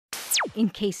in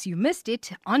case you missed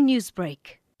it on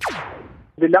Newsbreak.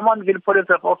 The Lamontville police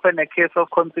have opened a case of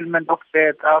concealment of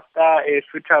birth after a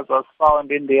fetus was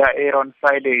found in their area on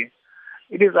Friday.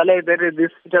 It is alleged that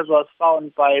this fetus was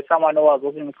found by someone who was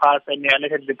walking past and he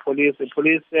alerted the police. The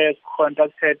police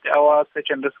contacted our search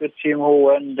and rescue team who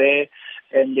went there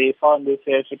and they found this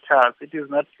fetus. It is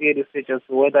not clear the stage as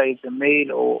to whether it's a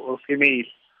male or female.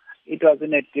 It was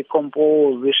in a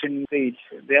decomposition stage.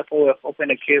 Therefore, we have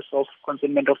opened a case of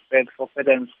concealment of birth for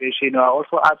further investigation. We are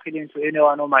also appealing to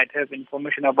anyone who might have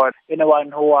information about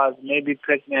anyone who was maybe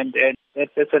pregnant and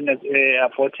that person has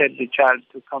aborted the child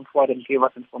to come forward and give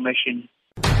us information.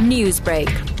 Newsbreak,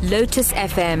 Lotus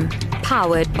FM,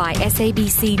 powered by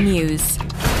SABC News.